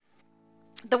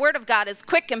The word of God is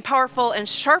quick and powerful and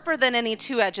sharper than any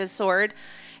two-edged sword.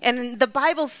 And the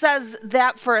Bible says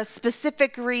that for a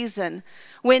specific reason.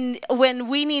 When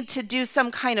we need to do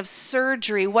some kind of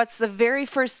surgery, what's the very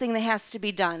first thing that has to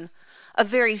be done? A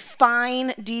very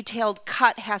fine, detailed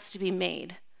cut has to be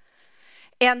made.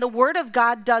 And the word of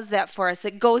God does that for us.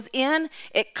 It goes in,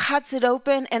 it cuts it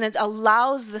open, and it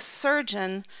allows the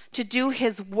surgeon to do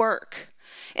his work.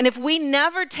 And if we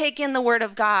never take in the word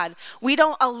of God, we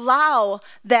don't allow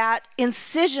that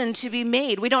incision to be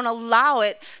made. We don't allow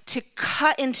it to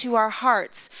cut into our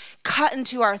hearts, cut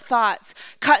into our thoughts,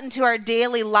 cut into our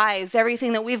daily lives,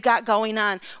 everything that we've got going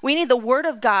on. We need the word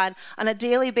of God on a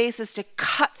daily basis to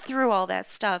cut through all that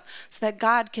stuff so that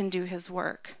God can do his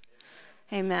work.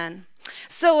 Amen.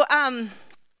 So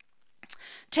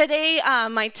today,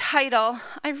 my title,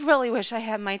 I really wish I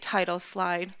had my title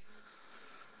slide.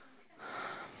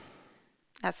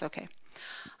 That's okay.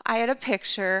 I had a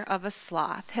picture of a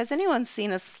sloth. Has anyone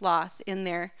seen a sloth in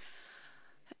there?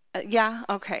 Yeah?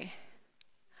 Okay.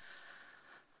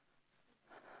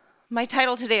 My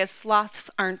title today is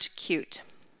Sloths Aren't Cute.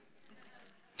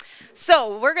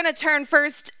 So we're going to turn 1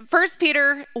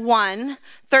 Peter 1,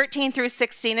 13 through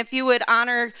 16. If you would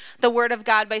honor the word of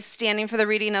God by standing for the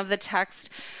reading of the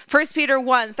text. 1 Peter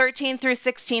 1, 13 through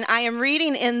 16. I am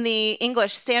reading in the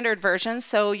English Standard Version,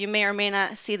 so you may or may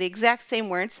not see the exact same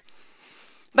words.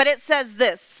 But it says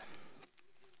this: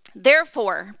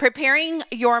 Therefore, preparing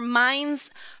your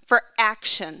minds for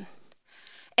action,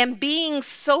 and being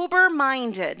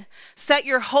sober-minded, set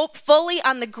your hope fully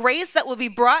on the grace that will be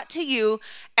brought to you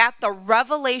at the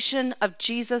revelation of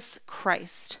Jesus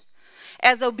Christ.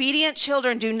 As obedient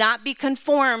children, do not be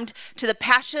conformed to the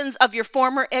passions of your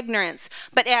former ignorance,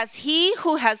 but as he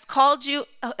who called you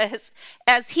is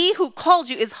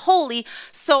holy,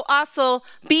 so also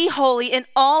be holy in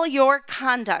all your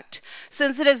conduct,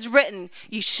 since it is written,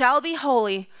 "You shall be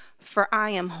holy, for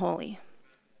I am holy."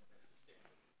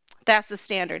 That's the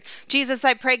standard. Jesus,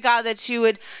 I pray, God, that you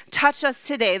would touch us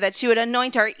today, that you would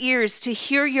anoint our ears to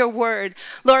hear your word.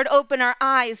 Lord, open our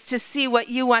eyes to see what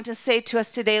you want to say to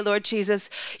us today, Lord Jesus.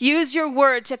 Use your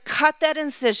word to cut that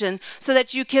incision so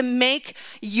that you can make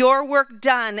your work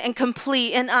done and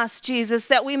complete in us, Jesus,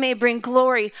 that we may bring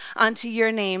glory unto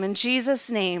your name. In Jesus'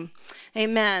 name,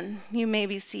 amen. You may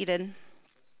be seated.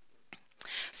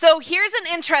 So here's an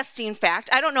interesting fact.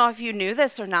 I don't know if you knew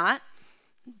this or not,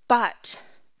 but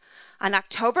on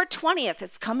October 20th,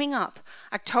 it's coming up.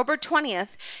 October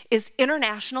 20th is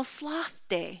International Sloth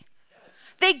Day. Yes.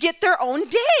 They get their own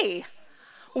day.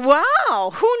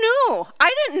 Wow, who knew?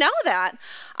 I didn't know that.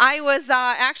 I was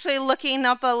actually looking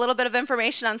up a little bit of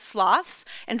information on sloths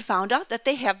and found out that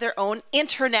they have their own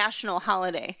international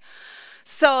holiday.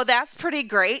 So that's pretty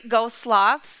great. Go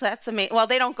sloths. That's amazing. Well,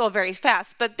 they don't go very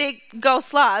fast, but they go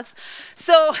sloths.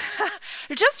 So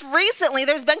just recently,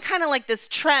 there's been kind of like this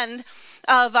trend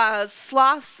of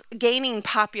sloths gaining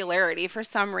popularity for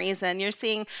some reason. You're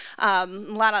seeing a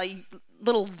lot of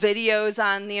little videos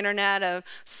on the internet of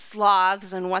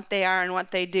sloths and what they are and what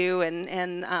they do,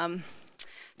 and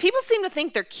people seem to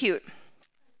think they're cute.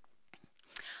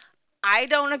 I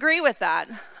don't agree with that.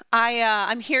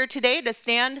 I'm here today to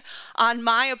stand on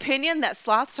my opinion that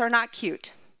sloths are not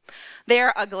cute.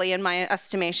 They're ugly in my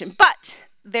estimation, but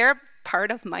they're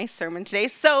part of my sermon today.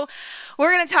 So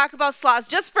we're going to talk about sloths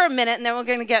just for a minute, and then we're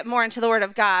going to get more into the Word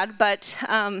of God. But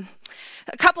a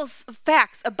couple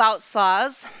facts about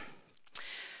sloths.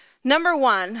 Number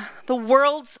one, the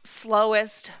world's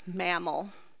slowest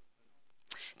mammal.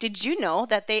 Did you know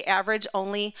that they average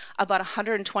only about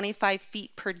 125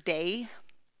 feet per day?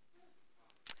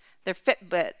 Their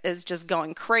Fitbit is just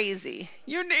going crazy.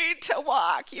 You need to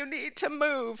walk. You need to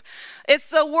move. It's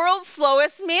the world's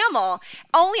slowest mammal.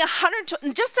 Only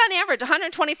just on average,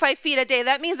 125 feet a day.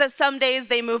 That means that some days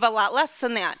they move a lot less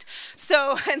than that.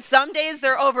 So, and some days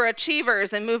they're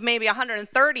overachievers and move maybe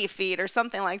 130 feet or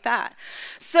something like that.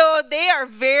 So they are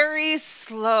very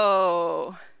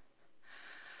slow.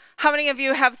 How many of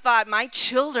you have thought, my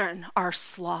children are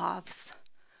sloths?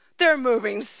 They're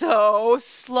moving so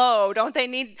slow. Don't they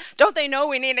know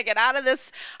we need to get out of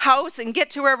this house and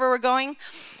get to wherever we're going?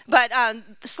 But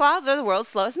sloths are the world's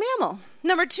slowest mammal.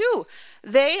 Number two,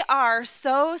 they are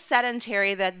so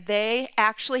sedentary that they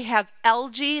actually have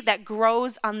algae that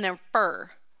grows on their fur.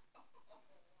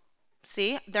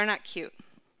 See, they're not cute.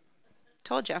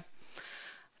 Told you.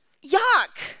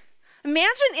 Yuck.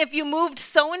 Imagine if you moved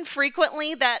so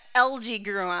infrequently that algae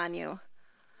grew on you.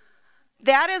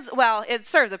 That is, well, it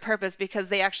serves a purpose because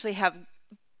they actually have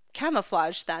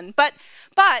camouflage then. But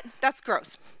that's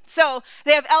gross. So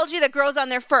they have algae that grows on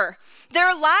their fur.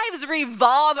 Their lives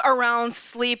revolve around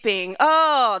sleeping.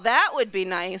 Oh, that would be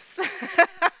nice.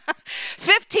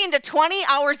 15 to 20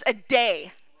 hours a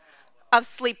day of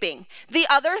sleeping. The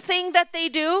other thing that they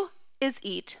do is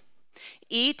eat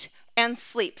and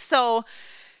sleep. So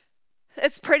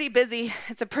it's pretty busy.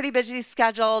 It's a pretty busy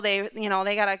schedule. They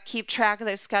got to keep track of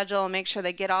their schedule and make sure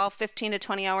they get all 15 to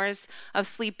 20 hours of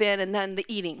sleep in, and then the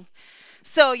eating.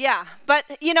 So yeah, but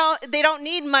they don't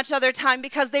need much other time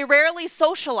because they rarely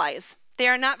socialize. They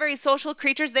are not very social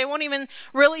creatures. They won't even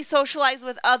really socialize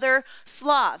with other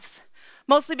sloths,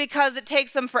 mostly because it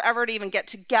takes them forever to even get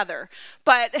together.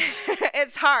 But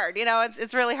it's hard,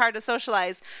 it's really hard to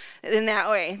socialize in that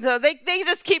way. So they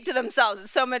just keep to themselves.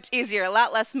 It's so much easier, a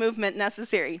lot less movement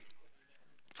necessary.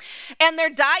 And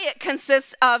their diet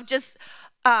consists of just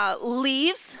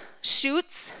leaves,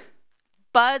 shoots,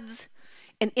 buds,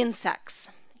 and insects.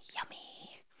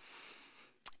 Yummy.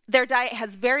 Their diet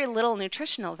has very little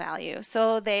nutritional value,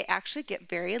 so they actually get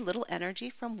very little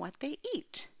energy from what they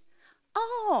eat.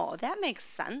 Oh, that makes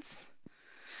sense.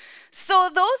 So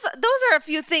those are a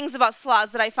few things about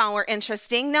sloths that I found were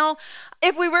interesting. Now,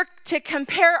 if we were to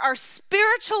compare our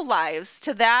spiritual lives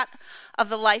to that of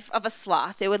the life of a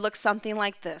sloth, it would look something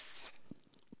like this.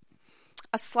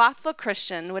 A slothful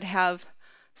Christian would have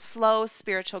slow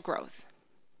spiritual growth,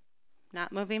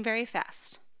 not moving very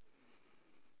fast,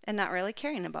 and not really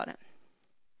caring about it.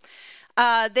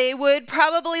 They would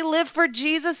probably live for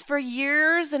Jesus for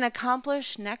years and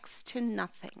accomplish next to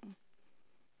nothing.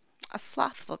 A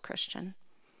slothful Christian.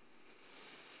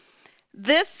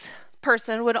 This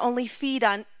person would only feed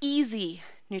on easy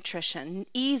nutrition,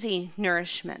 easy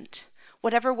nourishment,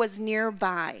 whatever was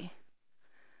nearby.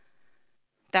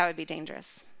 That would be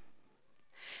dangerous.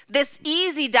 This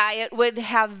easy diet would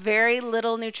have very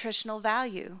little nutritional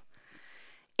value.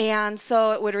 And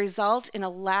so it would result in a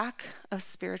lack of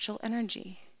spiritual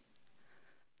energy.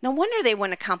 No wonder they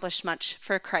wouldn't accomplish much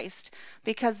for Christ,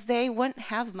 because they wouldn't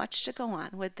have much to go on,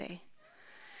 would they?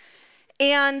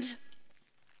 And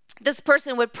this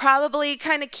person would probably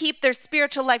kind of keep their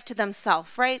spiritual life to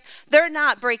themselves, right? They're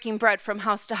not breaking bread from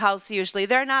house to house usually.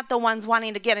 They're not the ones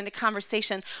wanting to get into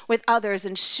conversation with others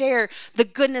and share the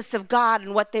goodness of God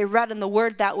and what they read in the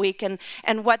Word that week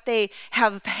and what they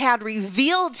have had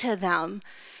revealed to them.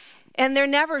 And they're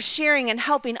never sharing and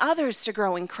helping others to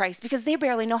grow in Christ because they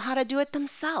barely know how to do it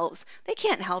themselves. They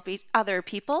can't help other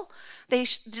people. They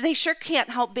sure can't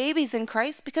help babies in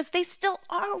Christ because they still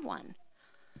are one.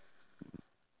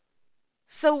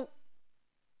 So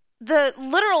the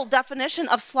literal definition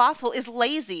of slothful is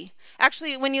lazy.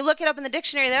 Actually, when you look it up in the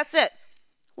dictionary, that's it.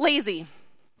 Lazy.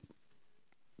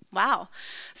 Wow.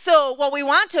 So what we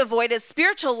want to avoid is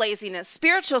spiritual laziness,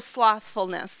 spiritual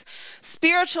slothfulness.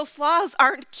 Spiritual sloths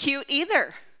aren't cute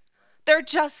either. They're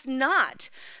just not.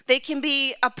 They can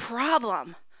be a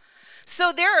problem.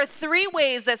 So there are 3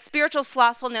 ways that spiritual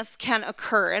slothfulness can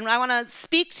occur, and I want to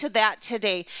speak to that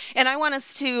today. And I want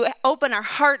us to open our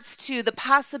hearts to the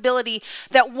possibility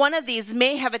that one of these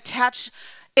may have attached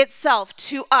itself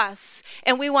to us,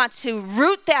 and we want to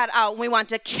root that out. We want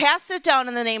to cast it down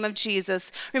in the name of Jesus.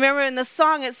 Remember in the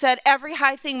song it said, every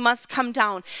high thing must come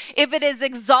down. If it is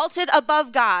exalted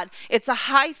above God, it's a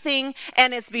high thing,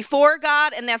 and it's before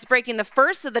God, and that's breaking the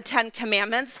first of the 10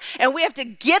 commandments, and we have to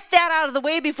get that out of the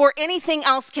way before anything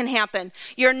else can happen.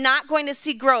 You're not going to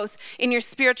see growth in your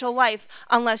spiritual life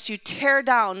unless you tear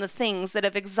down the things that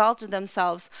have exalted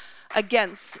themselves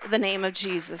against the name of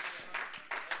Jesus.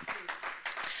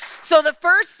 So the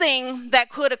first thing that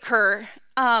could occur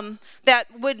that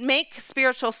would make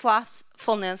spiritual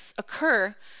slothfulness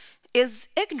occur is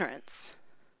ignorance.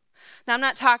 Now, I'm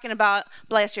not talking about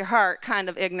bless your heart kind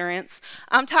of ignorance.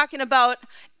 I'm talking about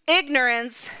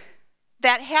ignorance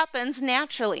that happens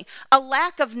naturally, a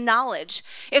lack of knowledge.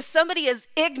 If somebody is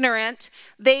ignorant,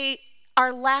 they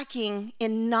are lacking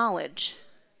in knowledge.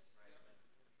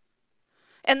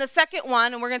 And the second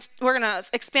one, and we're going to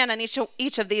expand on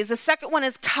each of these. The second one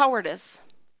is cowardice,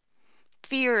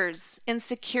 fears,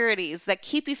 insecurities that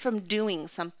keep you from doing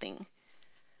something.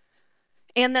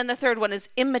 And then the third one is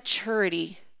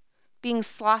immaturity, being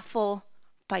slothful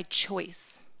by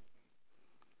choice.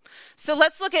 So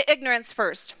let's look at ignorance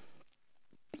first.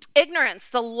 Ignorance,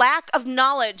 the lack of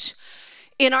knowledge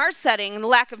in our setting, the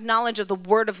lack of knowledge of the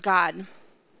Word of God.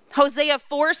 Hosea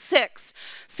 4:6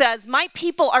 says, my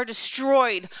people are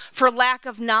destroyed for lack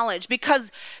of knowledge.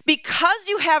 Because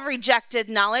you have rejected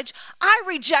knowledge, I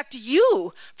reject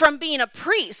you from being a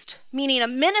priest, meaning a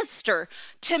minister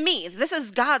to me. This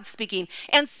is God speaking.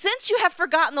 And since you have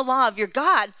forgotten the law of your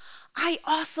God, I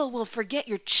also will forget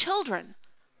your children.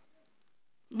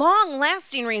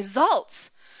 Long-lasting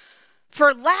results.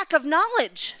 for lack of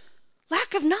knowledge.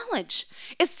 Lack of knowledge.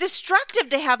 It's destructive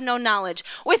to have no knowledge.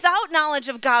 Without knowledge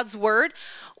of God's word,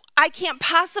 I can't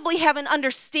possibly have an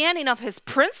understanding of his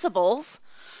principles.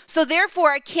 So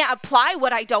therefore, I can't apply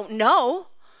what I don't know.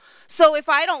 So if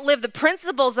I don't live the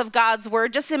principles of God's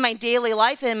word just in my daily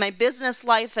life and in my business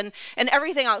life and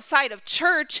everything outside of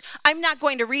church, I'm not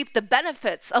going to reap the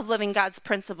benefits of living God's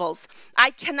principles.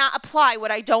 I cannot apply what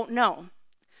I don't know.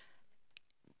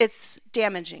 It's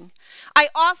damaging. I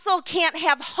also can't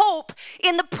have hope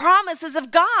in the promises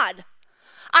of God.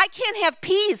 I can't have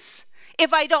peace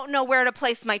if I don't know where to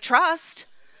place my trust.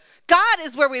 God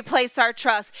is where we place our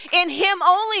trust. In him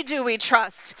only do we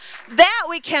trust. That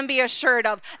we can be assured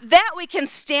of. That we can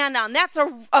stand on. That's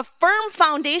a firm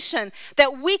foundation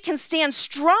that we can stand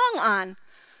strong on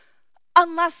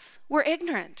unless we're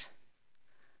ignorant.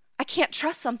 I can't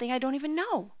trust something I don't even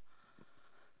know.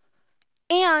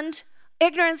 And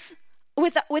ignorance,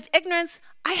 with ignorance,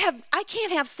 I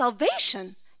can't have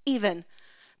salvation even.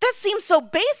 That seems so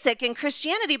basic in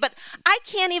Christianity, but I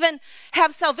can't even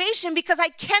have salvation because I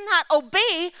cannot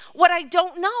obey what I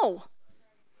don't know.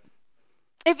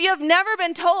 If you have never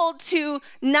been told to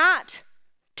not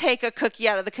take a cookie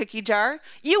out of the cookie jar,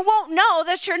 you won't know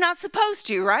that you're not supposed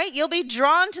to, right? You'll be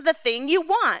drawn to the thing you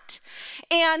want.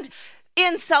 And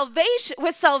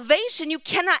with salvation, you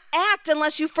cannot act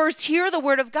unless you first hear the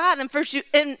word of God and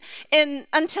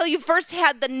until you first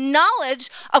had the knowledge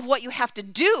of what you have to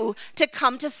do to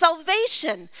come to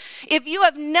salvation. If you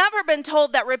have never been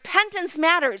told that repentance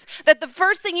matters, that the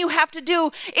first thing you have to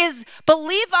do is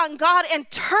believe on God and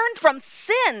turn from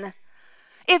sin.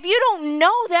 If you don't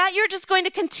know that, you're just going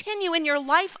to continue in your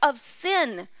life of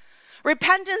sin.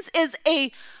 Repentance is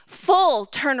a full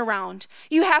turnaround.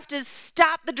 You have to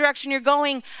stop the direction you're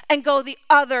going and go the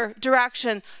other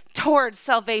direction towards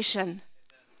salvation.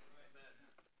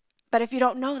 But if you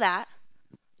don't know that,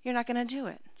 you're not going to do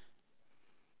it.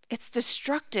 It's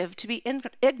destructive to be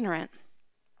ignorant.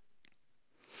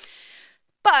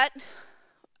 But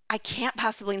I can't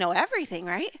possibly know everything,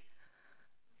 right?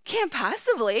 Can't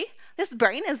possibly. This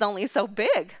brain is only so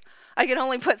big. I can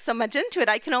only put so much into it.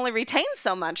 I can only retain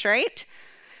so much, right?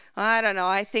 Well, I don't know.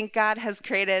 I think God has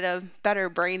created a better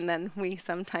brain than we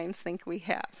sometimes think we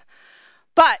have.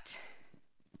 But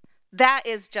that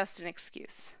is just an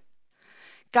excuse.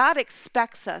 God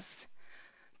expects us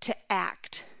to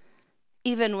act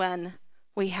even when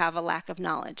we have a lack of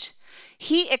knowledge.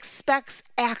 He expects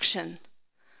action,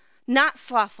 not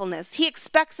slothfulness. He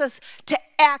expects us to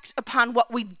act upon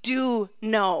what we do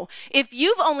know. If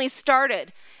you've only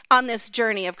started on this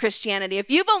journey of Christianity,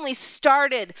 if you've only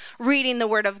started reading the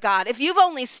Word of God, if you've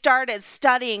only started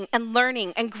studying and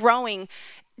learning and growing,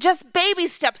 just baby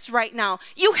steps right now,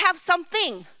 you have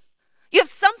something. You have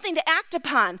something to act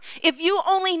upon. If you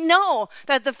only know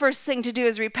that the first thing to do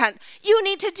is repent, you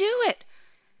need to do it.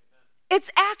 It's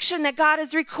action that God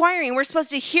is requiring. We're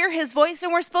supposed to hear his voice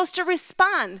and we're supposed to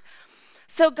respond.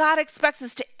 So God expects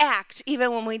us to act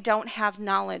even when we don't have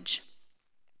knowledge.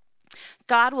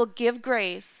 God will give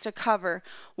grace to cover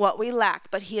what we lack,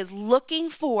 but he is looking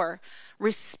for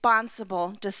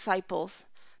responsible disciples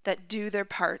that do their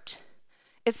part.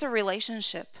 It's a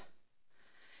relationship.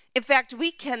 In fact,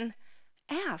 we can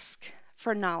ask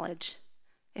for knowledge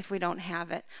if we don't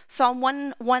have it. Psalm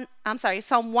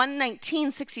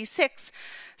 119:66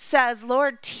 says,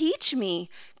 Lord, teach me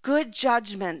good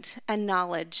judgment and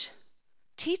knowledge.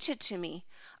 Teach it to me.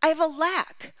 I have a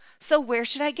lack, so where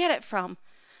should I get it from?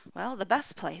 Well, the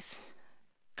best place,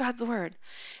 God's word.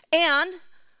 And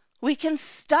we can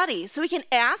study. So we can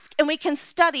ask and we can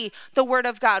study the word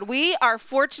of God. We are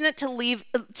fortunate to live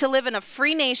in a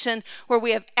free nation where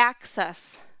we have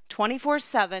access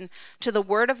 24/7 to the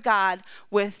word of God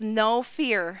with no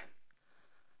fear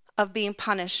of being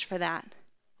punished for that.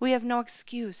 We have no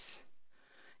excuse.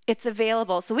 It's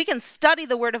available. So we can study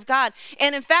the word of God.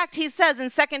 And in fact, he says in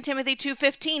 2 Timothy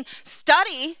 2:15,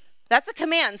 study. That's a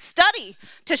command. Study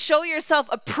to show yourself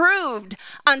approved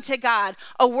unto God,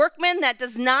 a workman that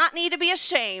does not need to be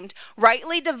ashamed,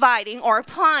 rightly dividing or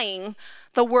applying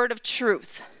the word of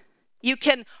truth. You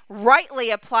can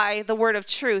rightly apply the word of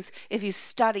truth if you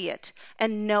study it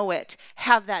and know it,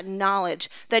 have that knowledge.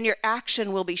 Then your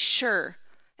action will be sure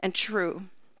and true.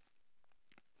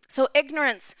 So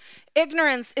ignorance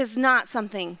is not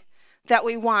something that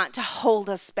we want to hold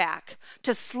us back,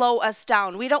 to slow us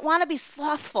down. We don't want to be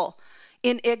slothful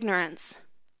in ignorance.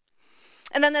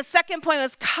 And then the second point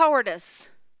was cowardice.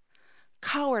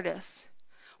 Cowardice.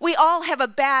 We all have a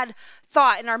bad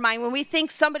thought in our mind. When we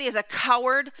think somebody is a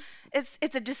coward,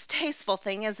 it's a distasteful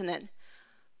thing, isn't it?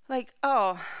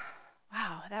 Oh,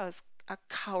 wow, that was a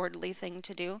cowardly thing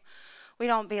to do. We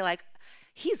don't be like,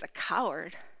 he's a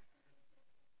coward.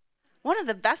 One of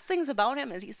the best things about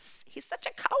him is he's such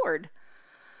a coward.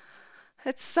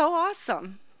 It's so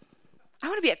awesome. I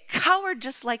want to be a coward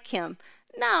just like him.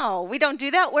 No, we don't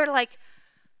do that. We're like,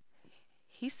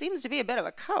 he seems to be a bit of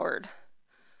a coward.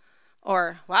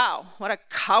 Or, wow, what a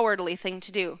cowardly thing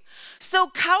to do. So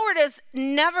cowardice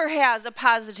never has a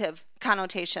positive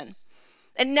connotation.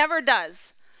 It never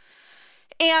does.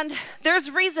 And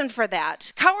there's reason for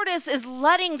that. Cowardice is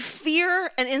letting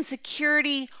fear and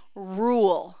insecurity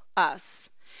rule us.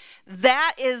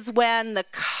 That is when the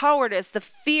cowardice, the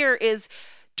fear is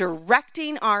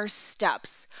directing our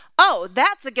steps. Oh,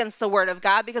 that's against the word of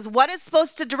God, because what is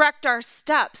supposed to direct our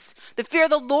steps? The fear of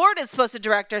the Lord is supposed to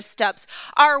direct our steps.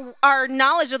 Our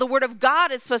knowledge of the word of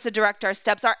God is supposed to direct our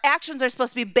steps. Our actions are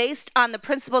supposed to be based on the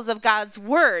principles of God's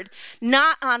word,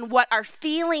 not on what our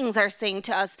feelings are saying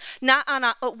to us, not on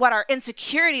what our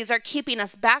insecurities are keeping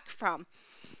us back from.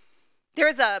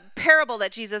 There's a parable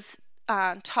that Jesus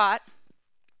taught,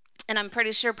 and I'm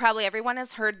pretty sure probably everyone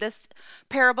has heard this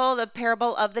parable, the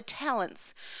parable of the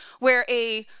talents, where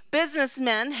a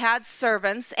businessman had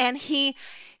servants, and he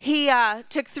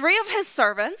took 3 of his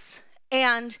servants,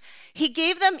 and he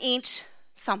gave them each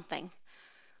something.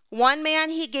 One man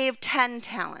he gave 10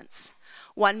 talents.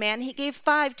 One man he gave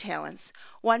 5 talents.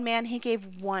 One man he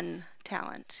gave 1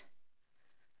 talent.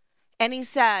 And he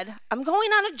said, I'm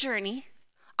going on a journey.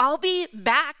 I'll be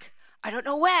back. I don't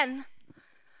know when.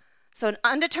 So an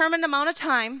undetermined amount of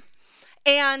time.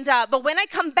 And but when I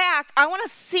come back, I want to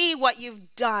see what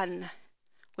you've done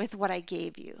with what I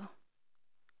gave you.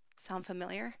 Sound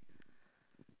familiar?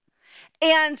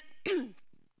 And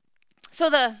so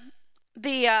the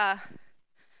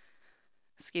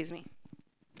excuse me.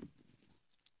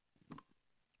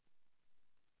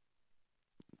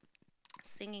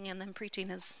 Singing and then preaching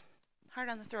is hard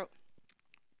on the throat.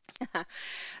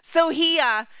 So he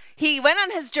went on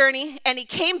his journey, and he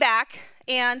came back,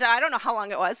 and I don't know how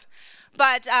long it was,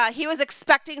 but he was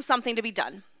expecting something to be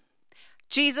done.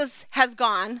 Jesus has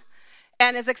gone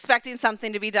and is expecting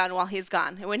something to be done while he's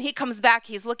gone. And when he comes back,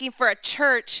 he's looking for a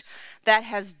church that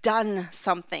has done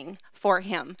something for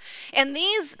him. And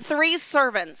these 3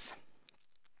 servants,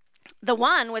 the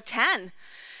one with 10,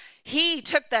 he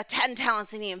took the 10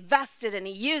 talents and he invested and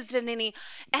he used it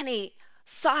and he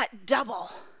saw it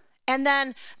double. And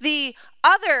then the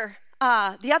other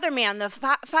man, the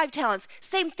 5 talents,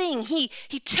 same thing. He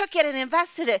took it and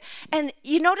invested it. And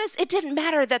you notice it didn't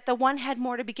matter that the one had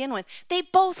more to begin with. They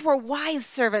both were wise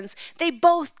servants. They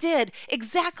both did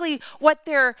exactly what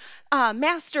their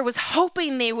master was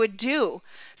hoping they would do.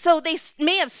 So they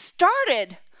may have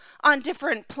started on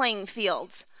different playing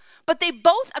fields, but they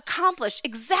both accomplished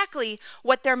exactly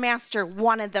what their master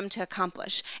wanted them to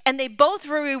accomplish. And they both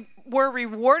were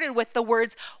rewarded with the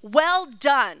words, "Well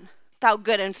done, thou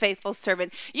good and faithful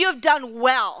servant. You have done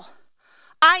well.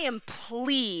 I am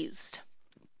pleased."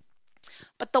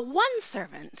 But the one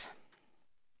servant,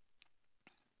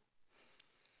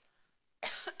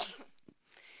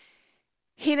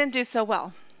 he didn't do so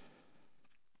well.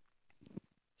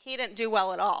 He didn't do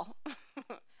well at all.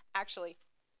 Actually,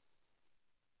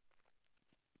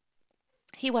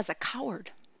 he was a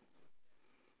coward.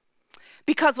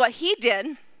 Because what he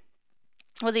did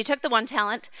was he took the 1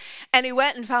 talent and he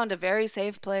went and found a very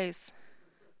safe place.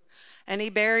 And he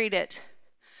buried it.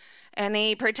 And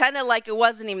he pretended like it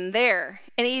wasn't even there.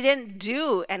 And he didn't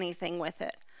do anything with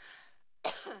it.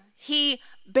 He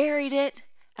buried it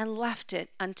and left it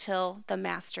until the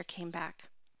master came back.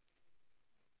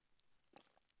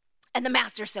 And the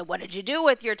master said, "What did you do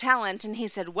with your talent?" And he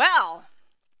said, "Well,"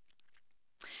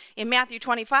 in Matthew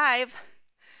 25,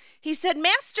 he said,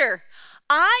 "Master,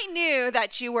 I knew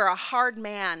that you were a hard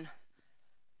man,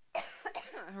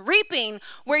 reaping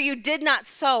where you did not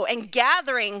sow and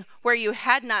gathering where you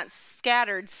had not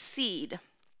scattered seed.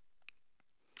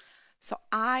 So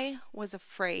I was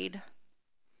afraid,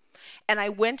 and I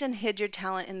went and hid your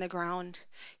talent in the ground."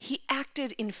 He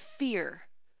acted in fear.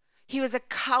 He was a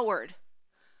coward.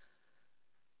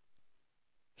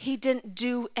 He didn't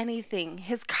do anything.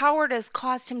 His cowardice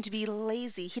caused him to be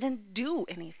lazy. He didn't do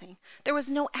anything. There was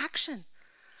no action.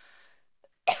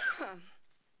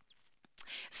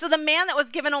 So the man that was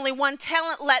given only 1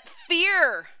 talent let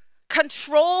fear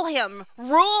control him,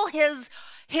 rule his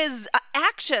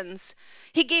actions.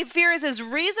 He gave fear as his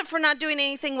reason for not doing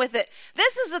anything with it.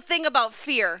 This is the thing about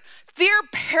fear. Fear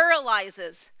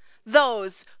paralyzes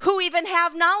those who even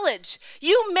have knowledge.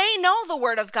 You may know the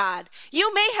word of God.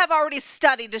 You may have already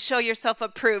studied to show yourself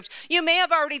approved. You may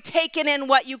have already taken in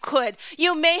what you could.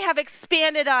 You may have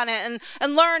expanded on it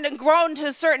and learned and grown to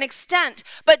a certain extent.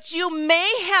 But you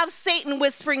may have Satan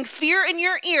whispering fear in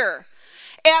your ear.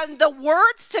 And the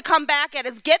words to come back at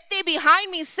is, get thee behind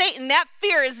me, Satan. That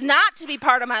fear is not to be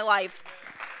part of my life.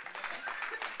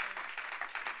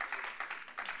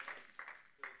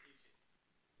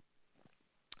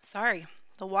 Sorry,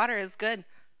 the water is good.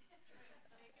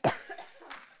 Take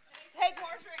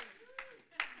more drinks.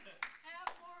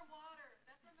 Have more water.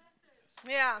 That's a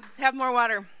message. Yeah, have more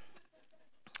water.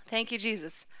 Thank you,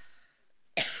 Jesus.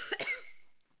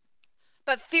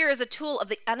 But fear is a tool of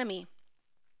the enemy.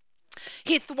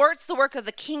 He thwarts the work of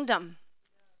the kingdom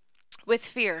with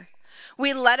fear.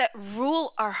 We let it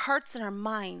rule our hearts and our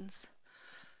minds.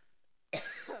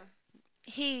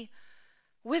 He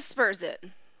whispers it.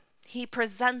 He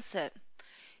presents it.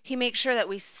 He makes sure that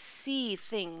we see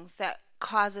things that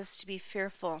cause us to be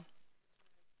fearful.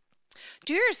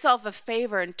 Do yourself a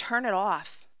favor and turn it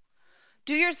off.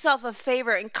 Do yourself a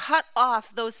favor and cut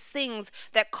off those things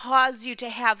that cause you to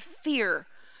have fear.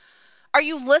 Are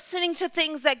you listening to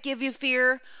things that give you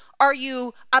fear? Are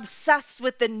you obsessed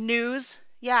with the news?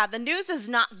 Yeah, the news is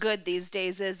not good these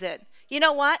days, is it? You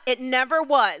know what? It never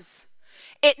was.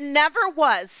 It never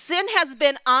was. Sin has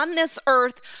been on this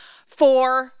earth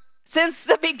since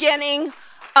the beginning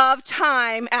of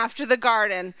time after the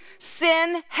garden.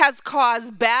 Sin has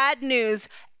caused bad news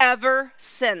ever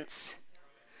since.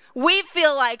 We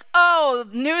feel like, oh,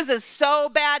 news is so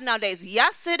bad nowadays.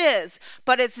 Yes, it is,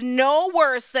 but it's no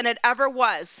worse than it ever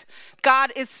was.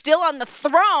 God is still on the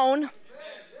throne.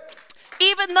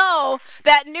 Even though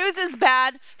that news is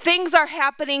bad, things are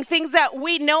happening, things that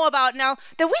we know about now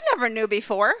that we never knew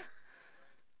before.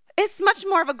 It's much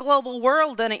more of a global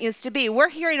world than it used to be. We're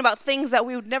hearing about things that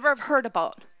we would never have heard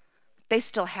about. They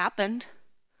still happened.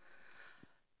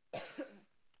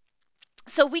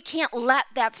 So we can't let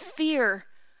that fear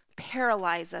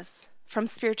paralyze us from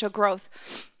spiritual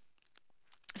growth.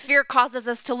 Fear causes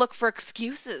us to look for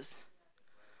excuses.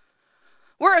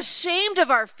 We're ashamed of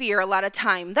our fear a lot of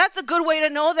time. That's a good way to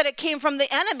know that it came from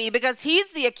the enemy, because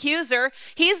he's the accuser.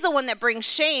 He's the one that brings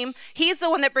shame. He's the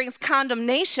one that brings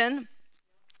condemnation.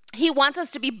 He wants us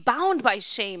to be bound by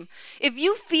shame. If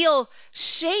you feel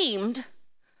shamed,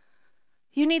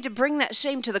 you need to bring that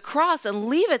shame to the cross and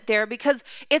leave it there, because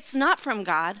it's not from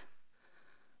God.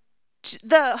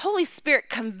 The Holy Spirit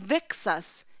convicts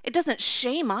us. It doesn't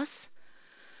shame us.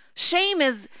 Shame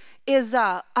is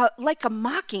like a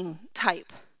mocking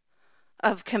type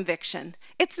of conviction.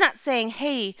 It's not saying,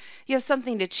 hey, you have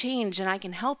something to change and I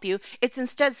can help you. It's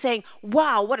instead saying,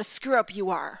 wow, what a screw up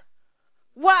you are.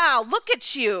 Wow, look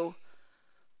at you.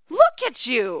 Look at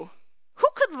you. Who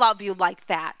could love you like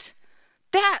that?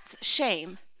 That's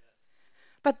shame.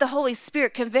 But the Holy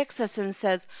Spirit convicts us and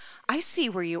says, I see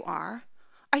where you are.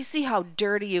 I see how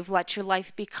dirty you've let your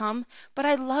life become, but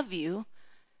I love you,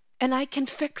 and I can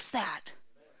fix that.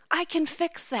 I can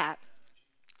fix that.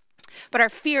 But our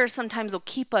fear sometimes will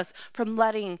keep us from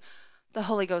letting the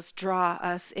Holy Ghost draw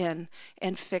us in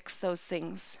and fix those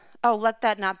things. Oh, let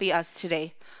that not be us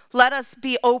today. Let us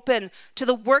be open to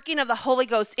the working of the Holy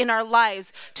Ghost in our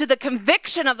lives, to the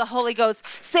conviction of the Holy Ghost,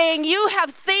 saying you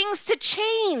have things to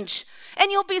change, and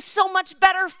you'll be so much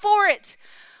better for it.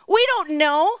 We don't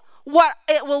know what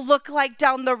it will look like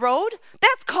down the road.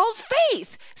 That's called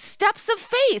faith. Steps of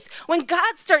faith. When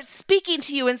God starts speaking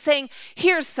to you and saying,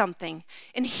 here's something,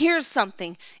 and here's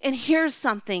something, and here's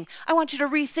something. I want you to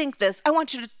rethink this. I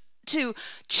want you to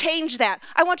change that.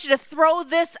 I want you to throw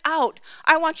this out.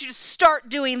 I want you to start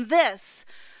doing this.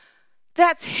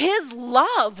 That's his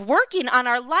love working on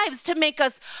our lives to make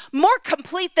us more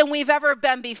complete than we've ever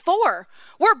been before.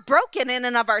 We're broken in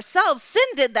and of ourselves. Sin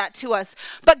did that to us.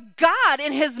 But God,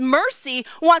 in his mercy,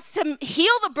 wants to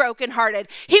heal the brokenhearted.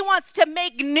 He wants to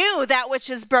make new that which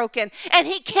is broken. And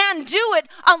he can do it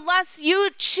unless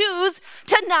you choose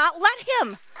to not let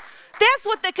him. That's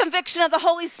what the conviction of the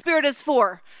Holy Spirit is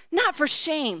for. Not for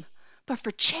shame, but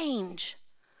for change.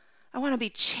 I want to be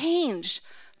changed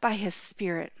by his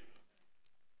Spirit.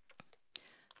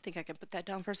 I think I can put that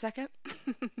down for a second.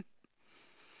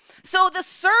 So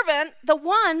the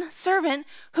one servant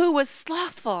who was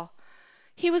slothful,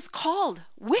 he was called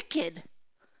wicked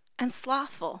and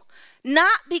slothful,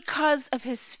 not because of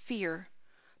his fear.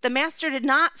 The master did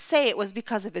not say it was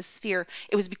because of his fear.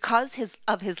 It was because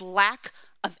of his lack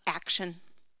of action.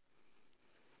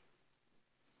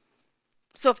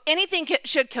 So if anything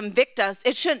should convict us,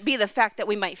 it shouldn't be the fact that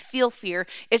we might feel fear.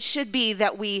 It should be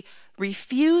that we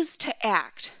refuse to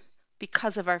act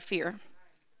because of our fear.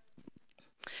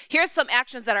 Here's some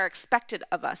actions that are expected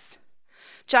of us.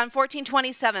 John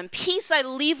 14:27, peace I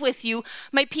leave with you,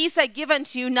 my peace I give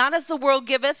unto you, not as the world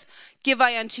giveth, give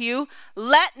I unto you.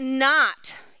 Let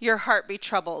not your heart be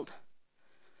troubled.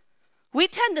 We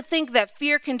tend to think that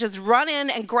fear can just run in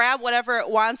and grab whatever it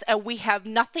wants, and we have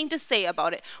nothing to say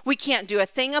about it. We can't do a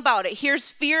thing about it. Here's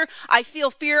fear. I feel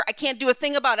fear. I can't do a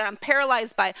thing about it. I'm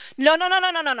paralyzed by it. No.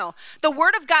 The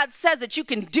Word of God says that you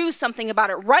can do something about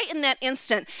it right in that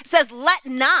instant. It says, let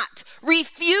not.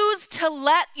 Refuse to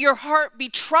let your heart be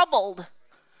troubled.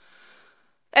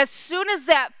 As soon as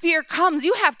that fear comes,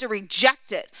 you have to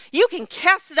reject it. You can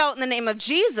cast it out in the name of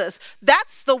Jesus.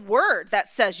 That's the Word that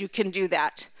says you can do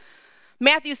that.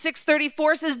 Matthew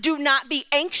 6:34 says, do not be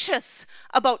anxious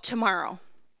about tomorrow.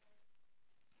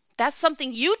 That's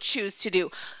something you choose to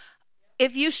do.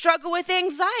 If you struggle with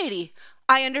anxiety,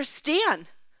 I understand.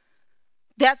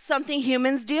 That's something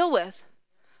humans deal with.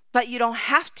 But you don't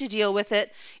have to deal with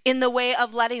it in the way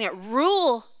of letting it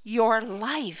rule your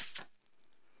life.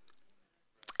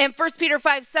 And 1 Peter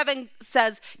 5:7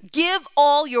 says, give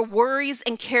all your worries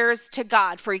and cares to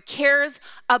God, for he cares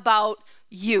about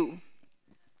you.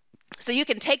 So you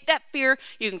can take that fear,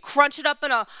 you can crunch it up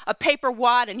in a paper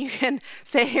wad, and you can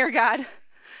say, here, God,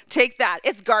 take that.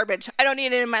 It's garbage. I don't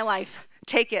need it in my life.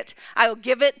 Take it. I will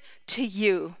give it to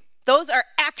you. Those are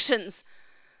actions.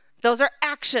 Those are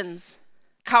actions.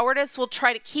 Cowardice will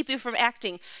try to keep you from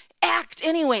acting. Act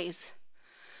anyways.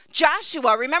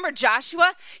 Joshua, remember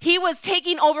Joshua? He was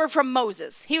taking over from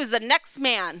Moses. He was the next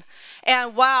man.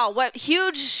 And wow, what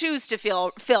huge shoes to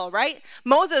fill, right?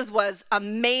 Moses was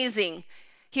amazing.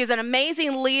 He was an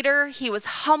amazing leader. He was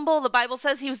humble. The Bible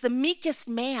says he was the meekest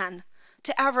man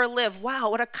to ever live. Wow,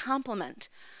 what a compliment.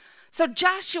 So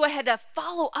Joshua had to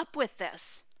follow up with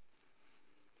this.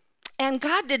 And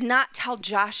God did not tell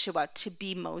Joshua to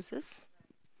be Moses.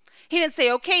 He didn't say,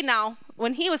 okay, now,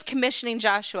 when he was commissioning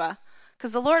Joshua,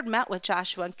 because the Lord met with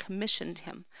Joshua and commissioned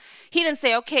him. He didn't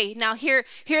say, okay, now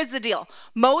here's the deal.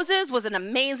 Moses was an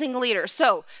amazing leader.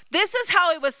 So this is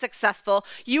how he was successful.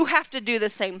 You have to do the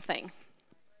same thing.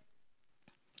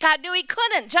 God knew he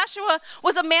couldn't. Joshua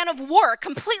was a man of war,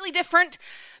 completely different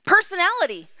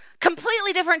personality,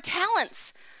 completely different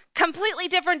talents, completely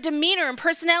different demeanor and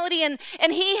personality, and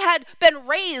he had been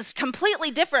raised completely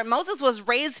different. Moses was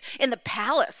raised in the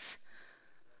palace.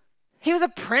 He was a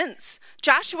prince.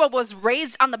 Joshua was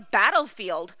raised on the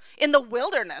battlefield in the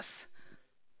wilderness.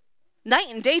 Night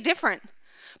and day different.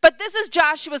 But this is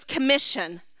Joshua's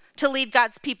commission to lead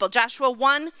God's people. Joshua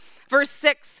 1, verse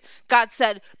 6, God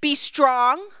said, be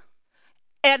strong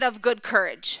and of good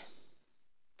courage.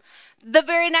 The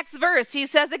very next verse, he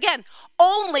says again,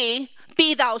 only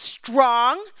be thou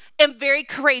strong and very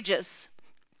courageous.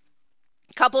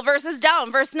 Couple verses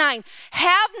down, verse 9,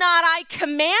 have not I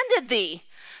commanded thee?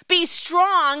 Be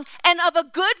strong and of a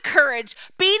good courage.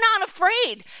 Be not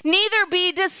afraid, neither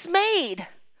be dismayed.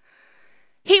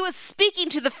 He was speaking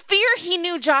to the fear he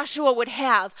knew Joshua would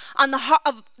have on the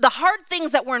hard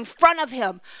things that were in front of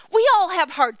him. We all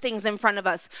have hard things in front of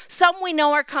us. Some we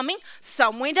know are coming,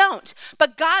 some we don't.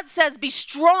 But God says, be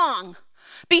strong.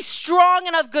 Be strong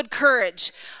and of good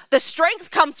courage. The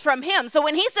strength comes from him. So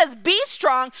when he says be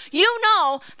strong, you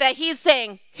know that he's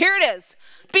saying, here it is.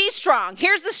 Be strong.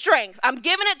 Here's the strength. I'm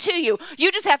giving it to you.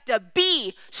 You just have to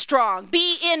be strong.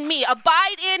 Be in me.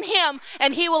 Abide in him,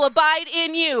 and he will abide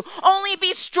in you. Only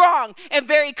be strong and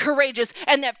very courageous.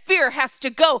 And that fear has to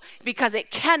go because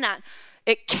it cannot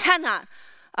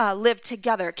live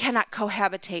together. It cannot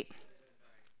cohabitate.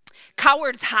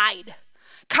 Cowards hide.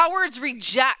 Cowards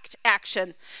reject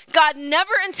action. God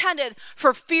never intended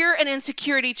for fear and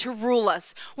insecurity to rule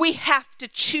us. We have to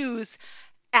choose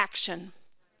action,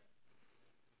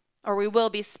 or we will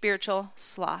be spiritual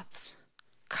sloths,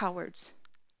 cowards.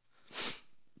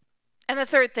 And the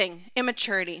third thing,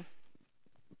 immaturity.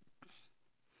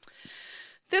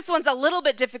 This one's a little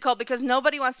bit difficult because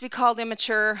nobody wants to be called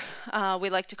immature. We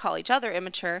like to call each other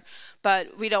immature,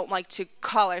 but we don't like to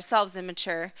call ourselves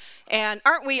immature. And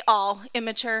aren't we all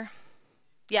immature?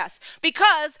 Yes,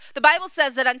 because the Bible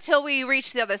says that until we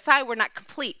reach the other side, we're not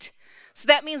complete. So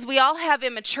that means we all have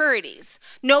immaturities.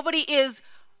 Nobody is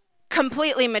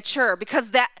completely mature because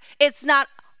it's not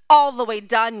all the way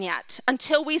done yet.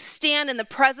 Until we stand in the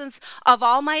presence of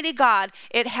Almighty God,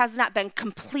 it has not been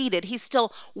completed. He's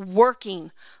still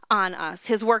working on us.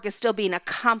 His work is still being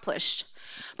accomplished.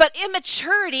 But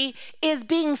immaturity is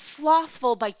being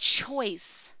slothful by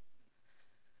choice.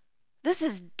 This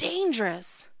is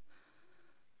dangerous.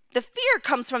 The fear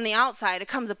comes from the outside. It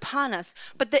comes upon us.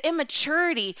 But the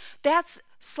immaturity, that's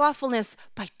slothfulness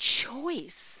by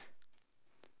choice.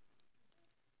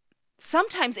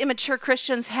 Sometimes immature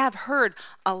Christians have heard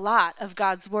a lot of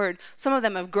God's word. Some of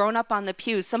them have grown up on the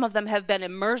pews. Some of them have been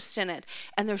immersed in it.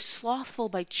 And they're slothful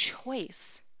by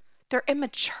choice. They're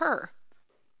immature.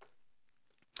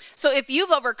 So if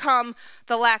you've overcome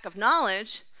the lack of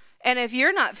knowledge And if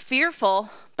you're not fearful,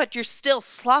 but you're still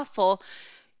slothful,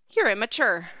 you're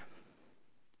immature.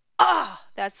 Oh,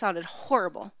 that sounded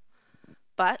horrible,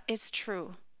 but it's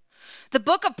true. The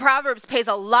book of Proverbs pays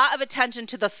a lot of attention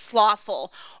to the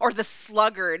slothful or the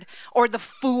sluggard or the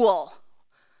fool.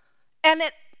 And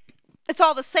it's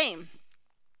all the same.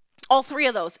 All three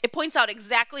of those. It points out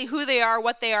exactly who they are,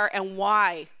 what they are, and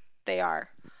why they are.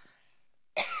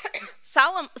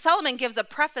 Solomon gives a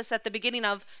preface at the beginning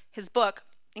of his book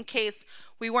in case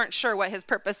we weren't sure what his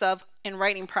purpose of in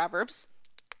writing Proverbs.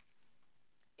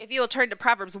 If you will turn to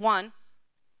Proverbs 1.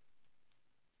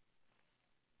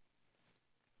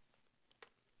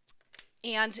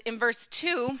 And in verse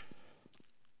 2,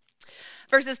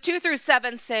 verses 2 through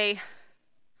 7 say,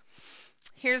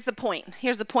 here's the point.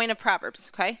 Here's the point of Proverbs,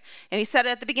 okay? And he said it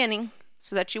at the beginning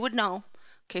so that you would know, in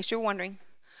case you're wondering.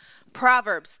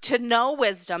 Proverbs, to know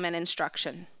wisdom and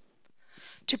instruction,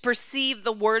 to perceive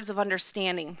the words of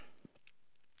understanding.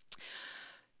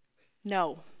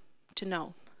 To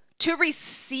know. To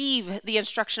receive the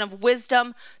instruction of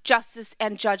wisdom, justice,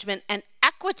 and judgment, and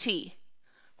equity.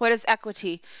 What is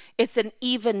equity? It's an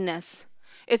evenness.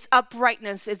 It's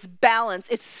uprightness. It's balance.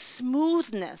 It's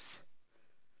smoothness.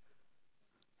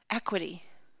 Equity.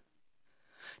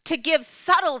 To give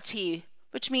subtlety,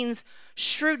 which means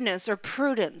shrewdness or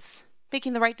prudence,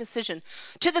 making the right decision.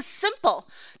 To the simple,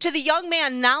 to the young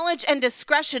man, knowledge and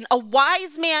discretion. A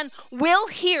wise man will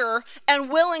hear and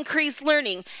will increase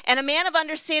learning, and a man of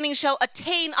understanding shall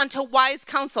attain unto wise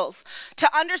counsels.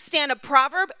 To understand a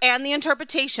proverb and the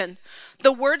interpretation,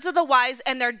 the words of the wise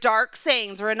and their dark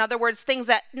sayings, or in other words, things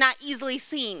that not easily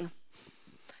seen.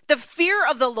 The fear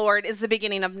of the Lord is the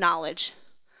beginning of knowledge,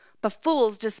 but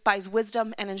fools despise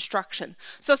wisdom and instruction.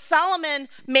 So Solomon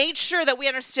made sure that we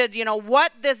understood,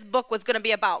 what this book was going to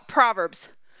be about, Proverbs.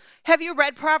 Have you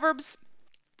read Proverbs?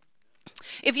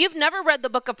 If you've never read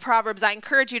the book of Proverbs, I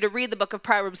encourage you to read the book of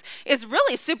Proverbs. It's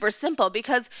really super simple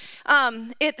because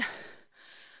it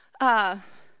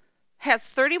has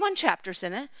 31 chapters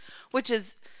in it, which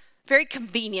is very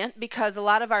convenient because a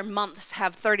lot of our months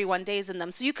have 31 days in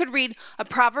them. So you could read a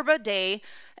proverb a day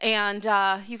and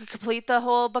you could complete the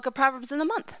whole book of Proverbs in the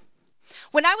month.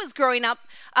 When I was growing up,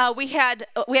 we had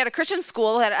a Christian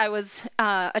school that I was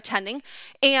attending,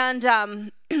 and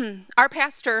our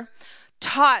pastor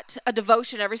taught a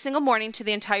devotion every single morning to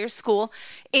the entire school,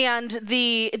 and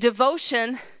the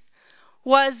devotion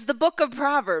was the book of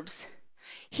Proverbs.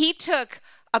 He took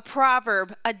a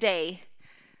proverb a day,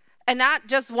 and not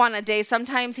just one a day.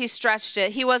 Sometimes he stretched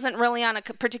it. He wasn't really on a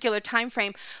particular time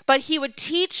frame, but he would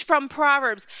teach from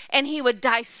Proverbs, and he would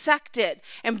dissect it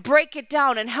and break it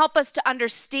down and help us to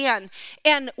understand.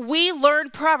 And we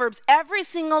learned Proverbs every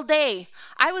single day.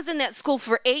 I was in that school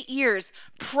for 8 years.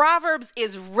 Proverbs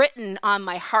is written on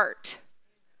my heart.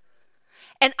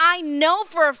 And I know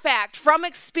for a fact from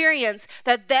experience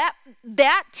that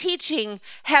teaching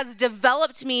has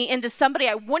developed me into somebody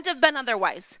I wouldn't have been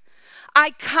otherwise.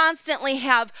 I constantly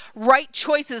have right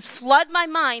choices flood my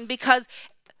mind because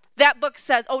that book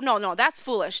says, oh, no, that's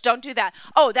foolish. Don't do that.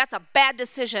 Oh, that's a bad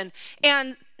decision.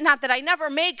 And not that I never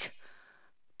make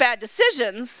bad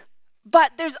decisions,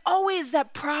 but there's always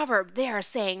that proverb there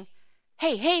saying,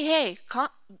 hey,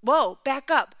 whoa, back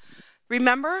up.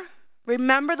 Remember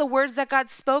the words that God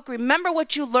spoke. Remember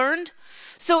what you learned.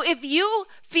 So if you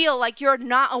feel like you're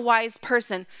not a wise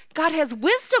person, God has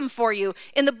wisdom for you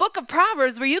in the book of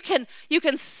Proverbs where you can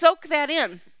soak that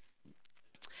in.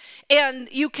 And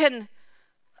you can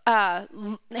have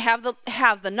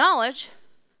the knowledge.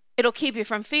 It'll keep you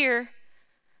from fear,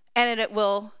 and it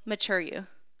will mature you.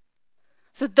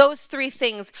 So those three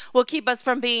things will keep us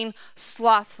from being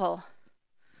slothful.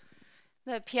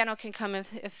 The piano can come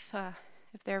if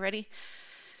they're ready.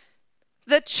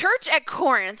 The church at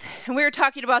Corinth, and we were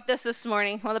talking about this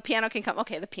morning. Well, the piano can come.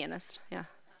 Okay, the pianist, yeah.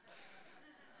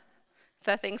 If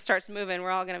that thing starts moving, we're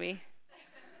all going to be.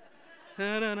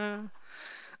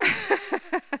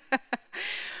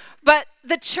 But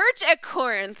the church at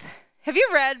Corinth, have you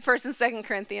read 1st and 2nd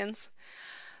Corinthians?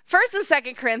 1st and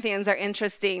 2nd Corinthians are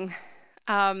interesting.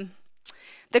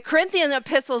 The Corinthian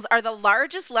epistles are the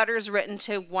largest letters written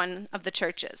to one of the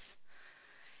churches.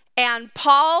 And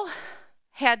Paul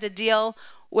had to deal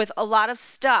with a lot of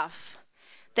stuff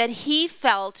that he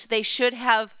felt they should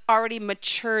have already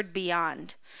matured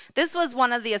beyond. This was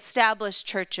one of the established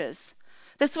churches.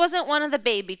 This wasn't one of the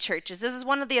baby churches. This is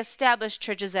one of the established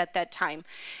churches at that time.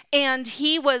 And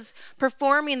he was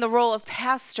performing the role of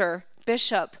pastor,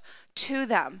 bishop, to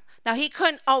them. Now, he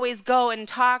couldn't always go and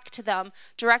talk to them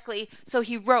directly, so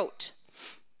he wrote.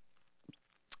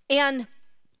 And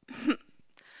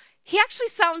he actually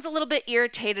sounds a little bit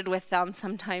irritated with them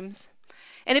sometimes.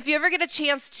 And if you ever get a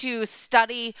chance to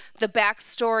study the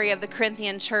backstory of the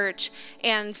Corinthian church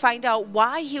and find out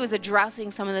why he was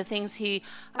addressing some of the things he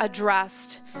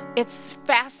addressed, it's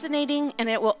fascinating, and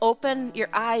it will open your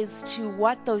eyes to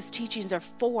what those teachings are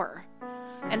for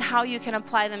and how you can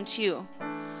apply them to you.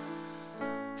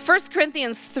 1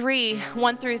 Corinthians 3,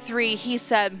 1 through 3, he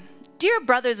said, "Dear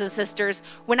brothers and sisters,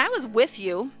 when I was with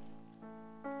you,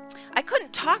 I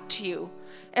couldn't talk to you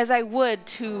as I would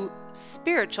to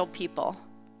spiritual people."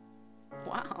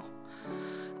 Wow.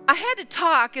 "I had to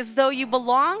talk as though you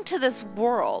belonged to this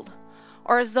world,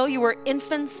 or as though you were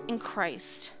infants in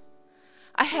Christ.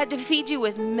 I had to feed you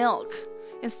with milk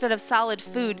instead of solid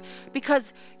food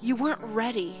because you weren't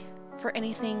ready for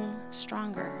anything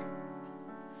stronger.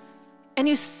 And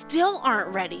you still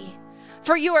aren't ready,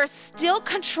 for you are still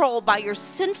controlled by your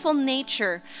sinful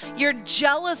nature. You're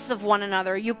jealous of one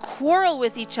another. You quarrel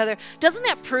with each other. Doesn't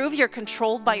that prove you're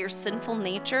controlled by your sinful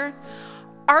nature?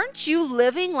 Aren't you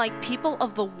living like people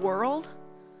of the world?"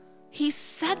 He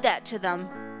said that to them.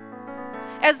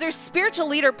 As their spiritual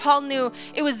leader, Paul knew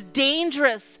it was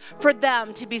dangerous for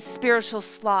them to be spiritual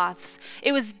sloths.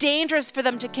 It was dangerous for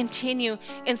them to continue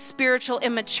in spiritual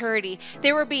immaturity.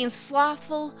 They were being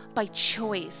slothful by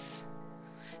choice.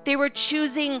 They were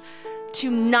choosing to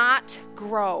not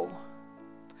grow.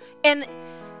 And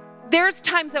there's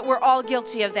times that we're all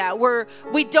guilty of that, where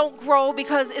we don't grow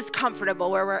because it's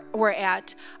comfortable where we're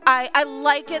at. I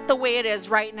like it the way it is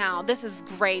right now. This is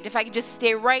great. If I could just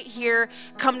stay right here,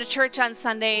 come to church on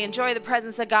Sunday, enjoy the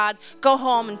presence of God, go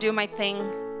home and do my thing.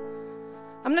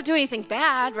 I'm not doing anything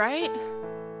bad, right?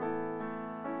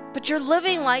 But you're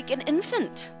living like an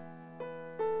infant.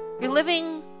 You're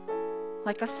living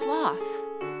like a sloth.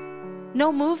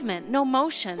 No movement, no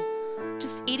motion,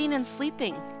 just eating and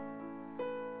sleeping.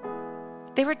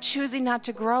 They were choosing not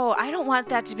to grow. I don't want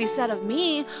that to be said of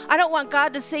me. I don't want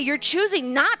God to say, "You're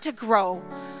choosing not to grow."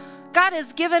 God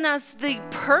has given us the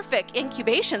perfect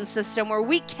incubation system where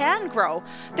we can grow.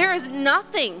 There is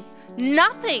nothing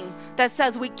that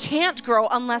says we can't grow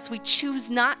unless we choose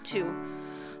not to.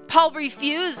 Paul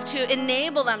refused to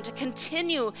enable them to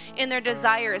continue in their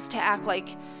desires to act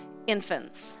like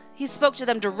infants. He spoke to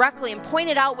them directly and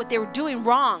pointed out what they were doing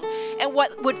wrong and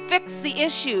what would fix the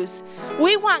issues.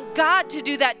 We want God to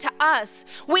do that to us.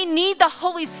 We need the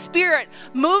Holy Spirit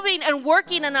moving and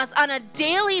working in us on a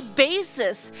daily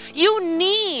basis. You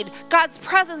need God's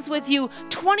presence with you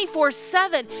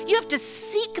 24/7. You have to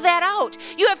seek that out.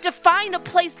 You have to find a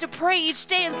place to pray each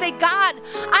day and say, "God,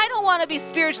 I don't want to be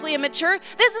spiritually immature.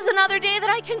 This is another day that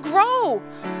I can grow.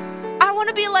 I want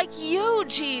to be like you,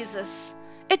 Jesus."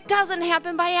 It doesn't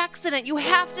happen by accident. You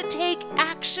have to take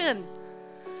action.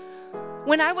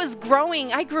 When I was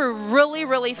growing, I grew really,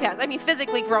 really fast. I mean,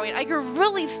 physically growing. I grew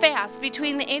really fast.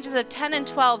 Between the ages of 10 and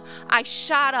 12, I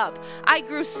shot up. I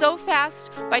grew so fast.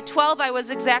 By 12, I was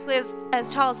exactly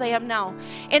as tall as I am now.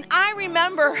 And I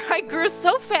remember I grew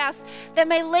so fast that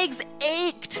my legs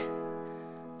ached.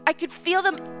 I could feel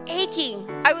them aching.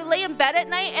 I would lay in bed at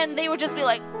night, and they would just be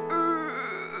like,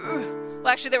 "Urgh." Well,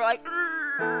 actually, they were like,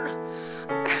 "Urgh."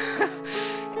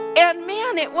 And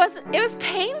man, it was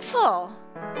painful.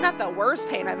 Not the worst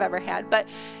pain I've ever had, but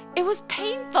it was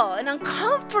painful and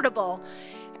uncomfortable.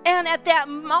 And at that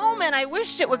moment, I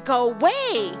wished it would go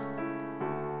away.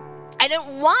 I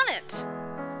didn't want it.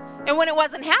 And when it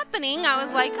wasn't happening, I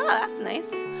was like, "Oh, that's nice.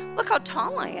 Look how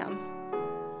tall I am."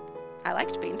 I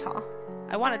liked being tall.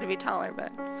 I wanted to be taller,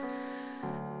 but.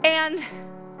 And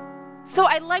so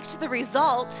I liked the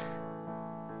result,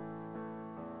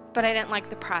 but I didn't like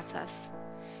the process.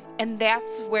 And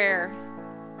that's where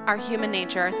our human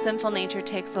nature, our sinful nature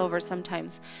takes over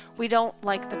sometimes. We don't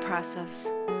like the process.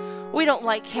 We don't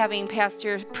like having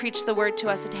pastor preach the word to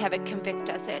us and have it convict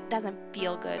us. It doesn't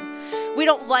feel good. We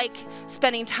don't like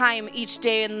spending time each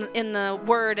day in the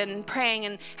word and praying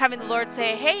and having the Lord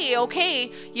say, "Hey,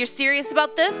 okay, you're serious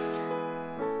about this?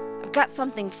 I've got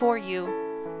something for you,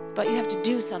 but you have to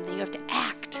do something. You have to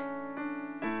act."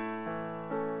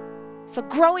 So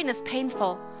growing is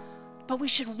painful, but we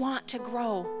should want to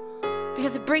grow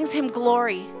because it brings him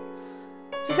glory.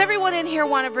 Does everyone in here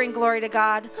want to bring glory to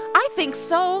God? I think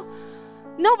so.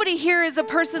 Nobody here is a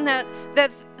person that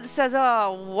says,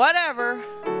 "Oh, whatever."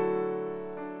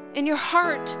 In your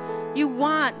heart, you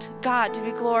want God to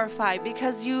be glorified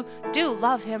because you do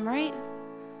love him, right?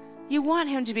 You want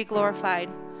him to be glorified.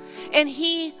 And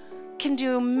he can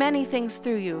do many things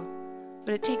through you,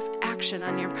 but it takes action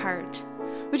on your part.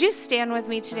 Would you stand with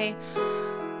me today?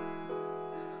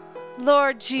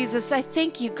 Lord Jesus, I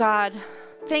thank you, God.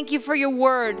 Thank you for your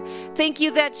word. Thank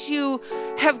you that you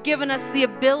have given us the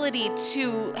ability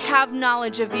to have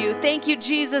knowledge of you. Thank you,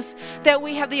 Jesus, that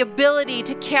we have the ability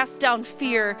to cast down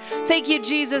fear. Thank you,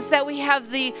 Jesus, that we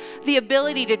have the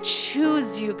ability to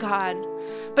choose you, God.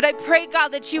 But I pray, God,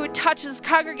 that you would touch this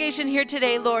congregation here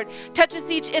today, Lord. Touch us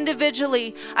each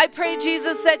individually. I pray,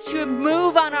 Jesus, that you would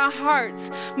move on our hearts,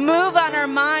 move on our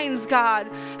minds, God.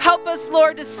 Help us,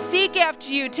 Lord, to seek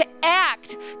after you, to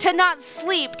act, to not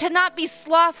sleep, to not be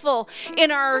slothful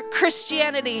in our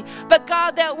Christianity. But,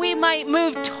 God, that we might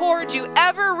move toward you,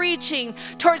 ever reaching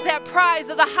towards that prize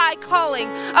of the high calling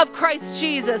of Christ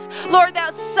Jesus. Lord,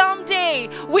 that someday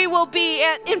we will be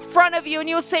in front of you and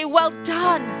you'll say, well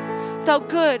done, thou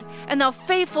good and thou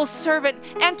faithful servant,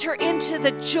 enter into the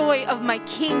joy of my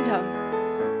kingdom.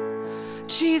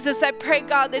 Jesus, I pray,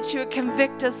 God, that you would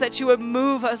convict us, that you would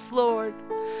move us, Lord.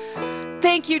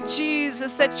 Thank you,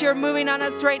 Jesus, that you're moving on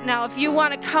us right now. If you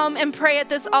want to come and pray at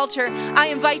this altar, I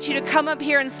invite you to come up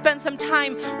here and spend some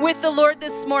time with the Lord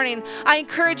this morning. I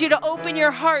encourage you to open your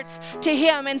hearts to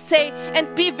him and say,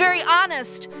 and be very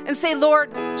honest and say, Lord,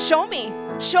 show me.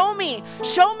 Show me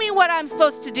what I'm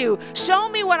supposed to do. Show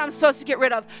me what I'm supposed to get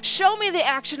rid of. Show me the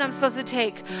action I'm supposed to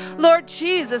take. Lord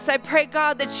Jesus, I pray,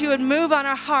 God, that you would move on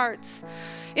our hearts.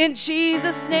 In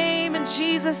Jesus' name, in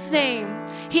Jesus' name.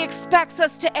 He expects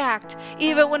us to act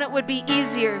even when it would be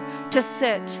easier to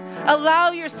sit.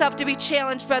 Allow yourself to be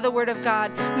challenged by the word of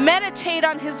God. Meditate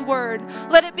on his word.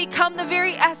 Let it become the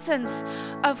very essence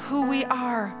of who we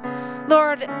are.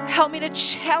 Lord, help me to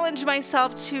challenge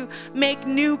myself to make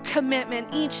new commitment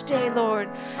each day, Lord.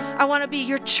 I want to be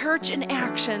your church in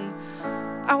action.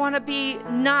 I want to be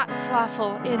not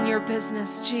slothful in your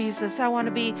business, Jesus. I want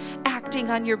to be acting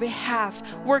on your behalf,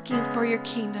 working for your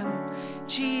kingdom.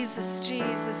 Jesus,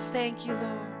 thank you,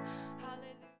 Lord.